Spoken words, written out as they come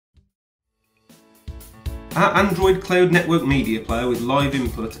Our Android Cloud Network Media Player with live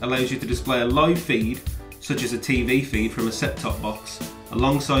input allows you to display a live feed, such as a TV feed from a set-top box,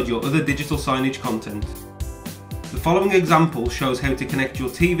 alongside your other digital signage content. The following example shows how to connect your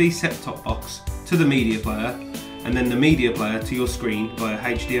TV set-top box to the media player and then the media player to your screen via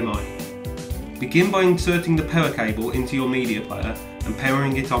HDMI. Begin by inserting the power cable into your media player and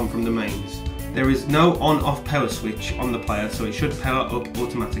powering it on from the mains. There is no on-off power switch on the player, so it should power up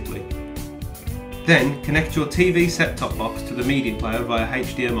automatically. Then connect your TV set-top box to the media player via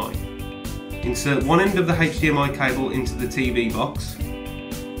HDMI. Insert one end of the HDMI cable into the TV box,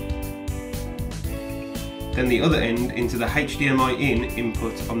 then the other end into the HDMI in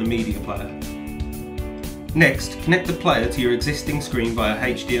input on the media player. Next, connect the player to your existing screen via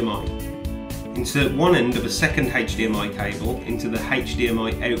HDMI. Insert one end of a second HDMI cable into the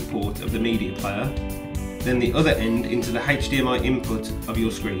HDMI out port of the media player, then the other end into the HDMI input of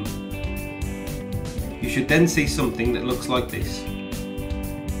your screen. You should then see something that looks like this.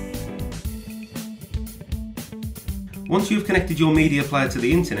 Once you've connected your media player to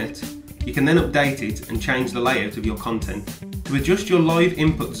the internet, you can then update it and change the layout of your content. To adjust your live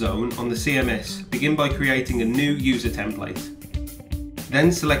input zone on the CMS, begin by creating a new user template.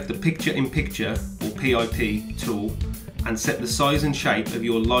 Then select the Picture-in-Picture or PIP tool and set the size and shape of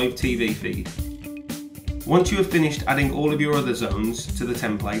your live TV feed. Once you have finished adding all of your other zones to the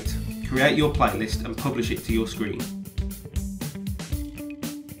template, create your playlist and publish it to your screen.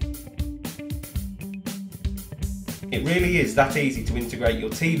 It really is that easy to integrate your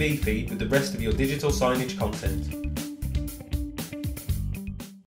TV feed with the rest of your digital signage content.